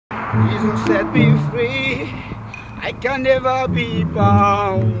Jesus set me free. I can never be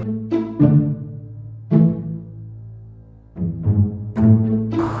bound.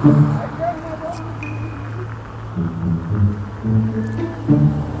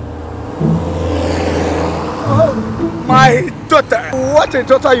 My daughter, what a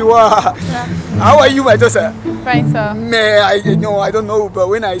daughter you are! Yeah. How are you, my daughter? Fine, sir. Man, I don't know, but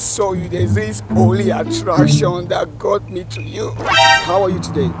when I saw you, there's this holy attraction that got me to you. How are you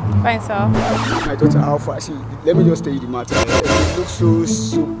today? Fine, sir. My daughter, how far? See, let me just tell you the matter. You look so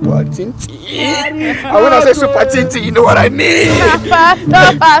super tinty. And when I say super tinty, you know what I mean? Pastor.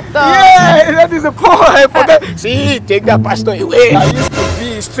 Yeah, that is the point. I forget. See, take that pastor away. I used to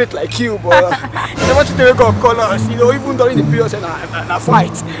be straight like you, but you never to take off colors. You know, even during the periods and I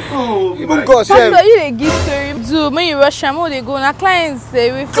fight. Oh, even God said. Pastor, you dey give story. Do when you rush them, they go. Now clients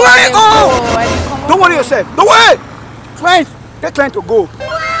say we. Client, oh! Don't worry yourself. Don't worry. Client, get client to go.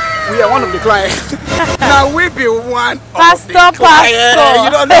 We are one of the clients. Now we be one of the clients. Pastor. You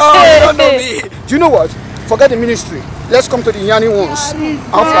don't know me. Do you know what? Forget the ministry. Let's come to the Yanni ones.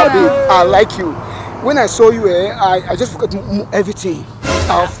 Alpha, babe, I like you. When I saw you, I just forgot everything.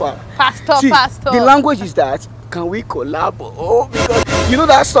 Alpha. Pastor, see, pastor. The language is that, can we collab? Oh, because you know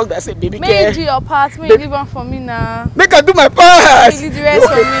that song that said, baby girl. May you do your part, may you leave one for me now. Make her do my part. May you do the rest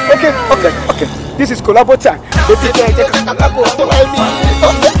for me. Okay. This is collabo time. Baby girl, take a collabo for me.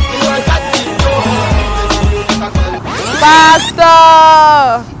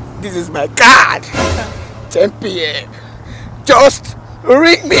 Pastor! This is my card. 10 p.m. Just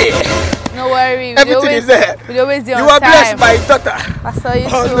ring me. No worry. Everything is there. We always do on time. You are blessed, my daughter. Pastor, you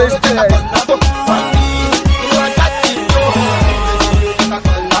always blessed.